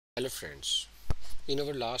Hello friends, in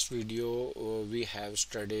our last video we have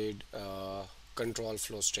studied control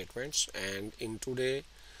flow statements, and in today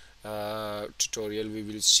tutorial we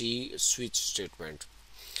will see switch statement.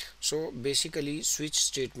 So basically switch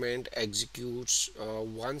statement executes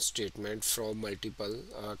one statement from multiple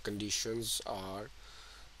conditions or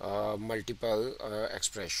multiple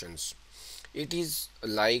expressions. It is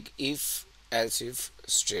like if else if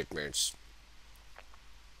statements.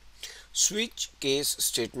 Switch case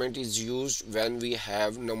statement is used when we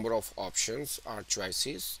have number of options or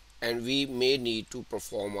choices and we may need to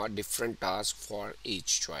perform a different task for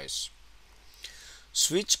each choice.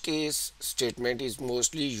 Switch case statement is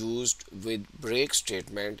mostly used with break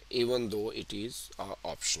statement even though it is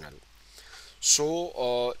optional.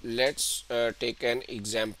 So let's take an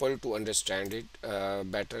example to understand it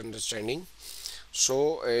better understanding.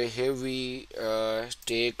 So here we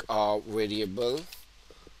take a variable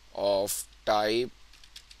of type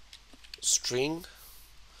string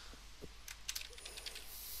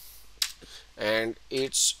and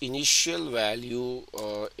its initial value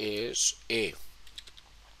is a.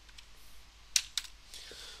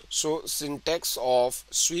 So syntax of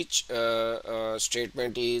switch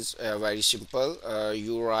statement is very simple.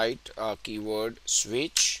 You write a keyword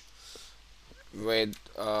switch with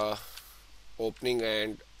opening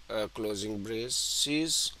and closing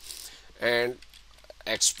braces and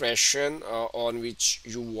expression on which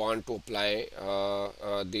you want to apply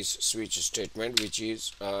this switch statement, which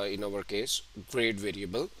is in our case grade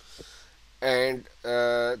variable, and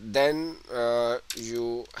then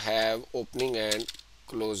you have opening and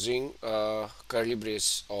closing curly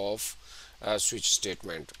brace of switch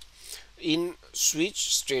statement. In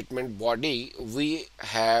switch statement body we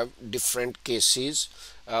have different cases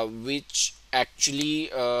which actually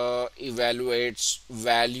evaluates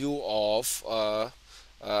value of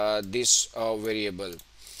this variable.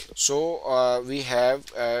 So we have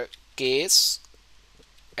a case,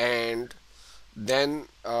 and then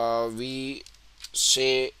we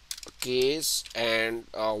say case and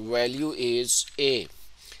value is a.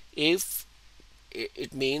 If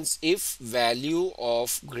it means if value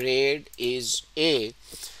of grade is a,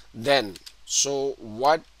 then so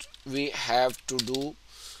what we have to do,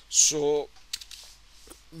 so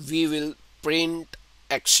we will print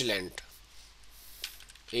excellent.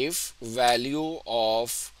 If value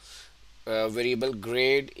of variable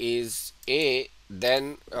grade is a,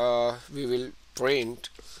 then we will print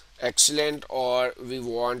excellent, or we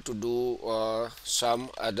want to do some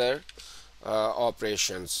other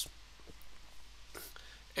operations.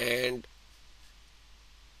 And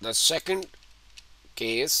the second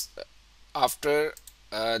case, after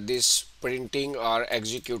this printing or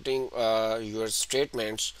executing your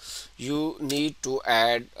statements, you need to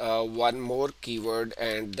add one more keyword,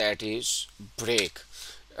 and that is break.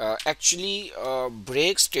 Actually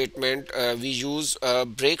break statement, we use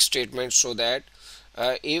break statement so that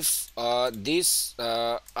if this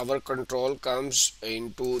our control comes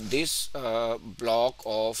into this block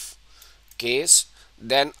of case,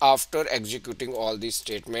 then after executing all these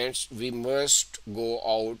statements we must go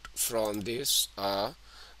out from this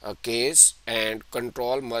case, and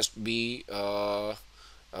control must be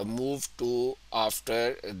moved to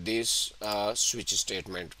after this switch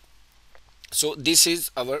statement. So this is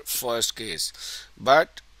our first case.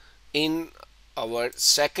 But in our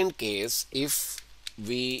second case, if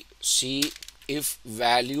we see if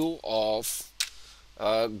value of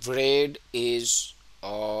grade is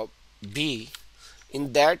b,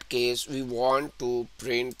 in that case we want to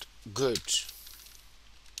print good.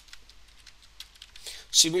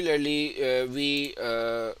 Similarly we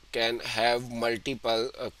can have multiple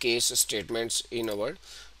case statements in our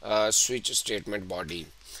switch statement body.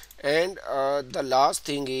 And the last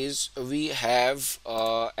thing is we have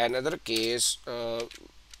another case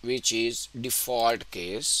which is default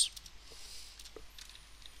case.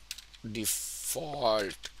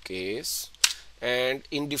 And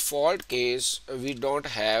in default case we don't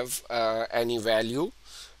have any value.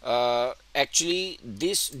 Actually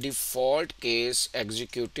this default case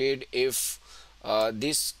executed if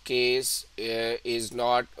this case is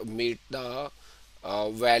not meet the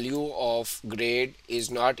value of grade is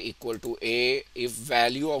not equal to a, if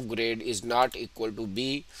value of grade is not equal to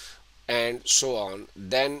b, and so on,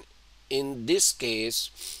 then in this case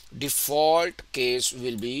default case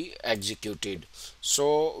will be executed.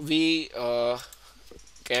 So we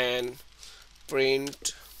can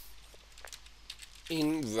print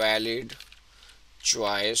invalid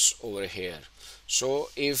choice over here. So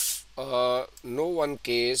if no one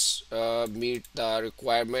case meet the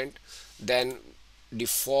requirement, then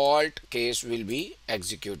default case will be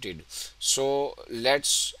executed. So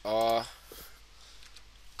let's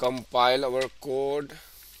compile our code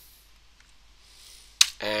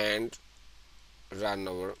and run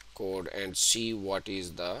our code and see what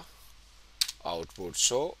is the output.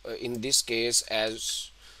 So in this case,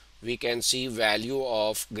 as we can see, value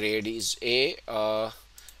of grade is A,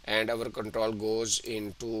 and our control goes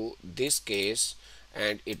into this case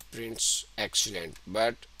and it prints excellent.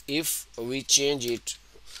 But if we change it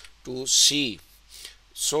to C,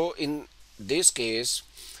 so in this case,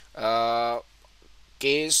 uh,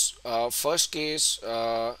 first case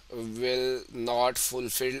will not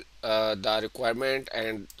fulfill the requirement,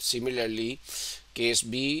 and similarly case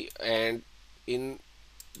B, and in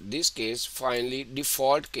this case finally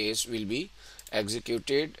default case will be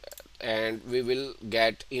executed and we will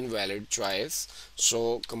get invalid choice.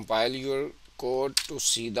 So compile your code to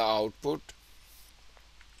see the output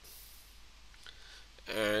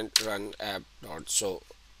and run app dot. So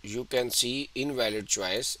you can see invalid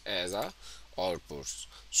choice as a output.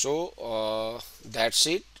 So that's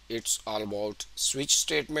it. It's all about switch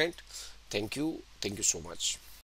statement. Thank you so much.